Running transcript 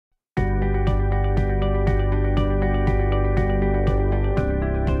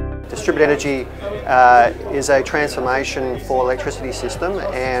Distributed energy is a transformation for electricity system,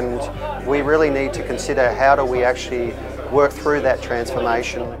 and we really need to consider how do we actually work through that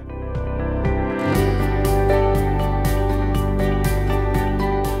transformation.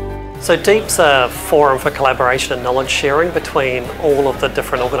 So DEEP's a forum for collaboration and knowledge sharing between all of the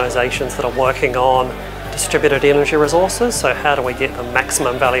different organisations that are working on distributed energy resources. So how do we get the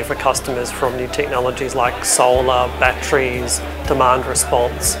maximum value for customers from new technologies like solar, batteries, demand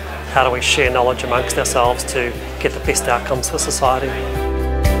response? How do we share knowledge amongst ourselves to get the best outcomes for society?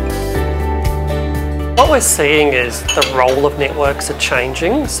 What we're seeing is the role of networks are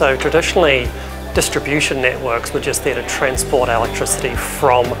changing. So traditionally, distribution networks were just there to transport electricity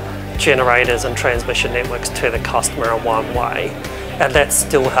from generators and transmission networks to the customer in one way. And that's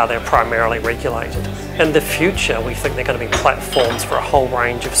still how they're primarily regulated. In the future, we think they're going to be platforms for a whole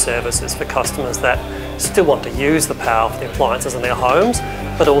range of services for customers that still want to use the power of the appliances in their homes,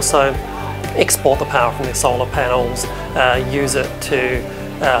 but also export the power from their solar panels, use it to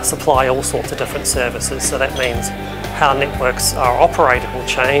supply all sorts of different services. So that means how networks are operated will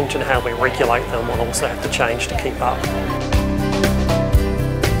change, and how we regulate them will also have to change to keep up.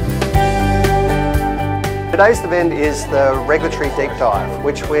 Today's event is the Regulatory Deep Dive,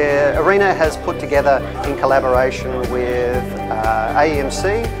 which ARENA has put together in collaboration with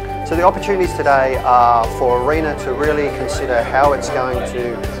AEMC. So the opportunities today are for ARENA to really consider how it's going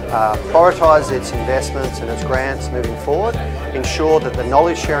to prioritise its investments and its grants moving forward, ensure that the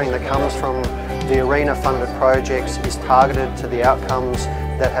knowledge sharing that comes from the ARENA funded projects is targeted to the outcomes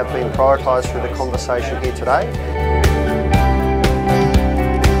that have been prioritised through the conversation here today.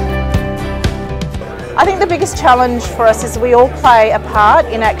 I think the biggest challenge for us is we all play a part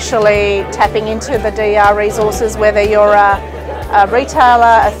in actually tapping into the DER resources, whether you're a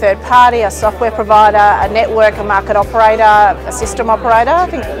retailer, a third party, a software provider, a network, a market operator, a system operator. I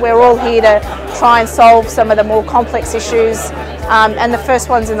think we're all here to try and solve some of the more complex issues, and the first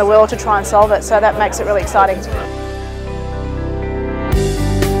ones in the world to try and solve it, so that makes it really exciting.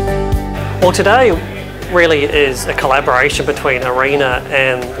 Well, today really is a collaboration between ARENA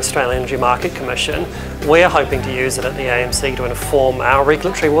and the Australian Energy Market Commission. We're hoping to use it at the AMC to inform our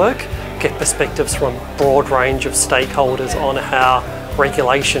regulatory work, get perspectives from a broad range of stakeholders on how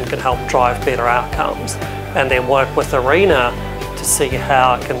regulation can help drive better outcomes, and then work with ARENA to see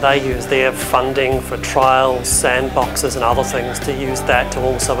how can they use their funding for trials, sandboxes and other things to use that to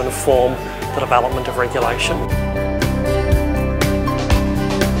also inform the development of regulation.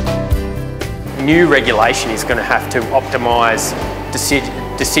 New regulation is going to have to optimise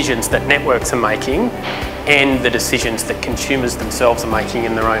decisions that networks are making and the decisions that consumers themselves are making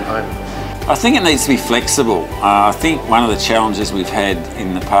in their own home. I think it needs to be flexible. I think one of the challenges we've had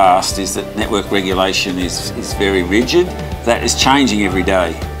in the past is that network regulation is very rigid. That is changing every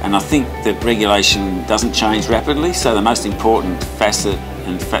day, and I think that regulation doesn't change rapidly, so the most important facet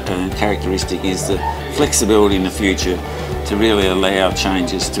and characteristic is the flexibility in the future to really allow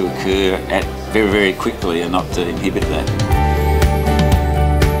changes to occur very, very quickly and not to inhibit that.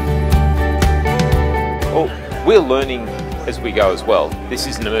 Well, we're learning as we go as well. This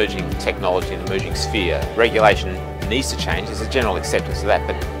is an emerging technology, an emerging sphere. Regulation needs to change. There's a general acceptance of that,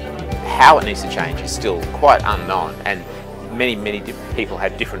 but how it needs to change is still quite unknown, and many people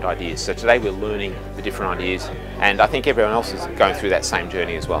have different ideas. So today we're learning the different ideas, and I think everyone else is going through that same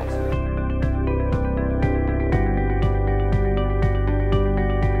journey as well.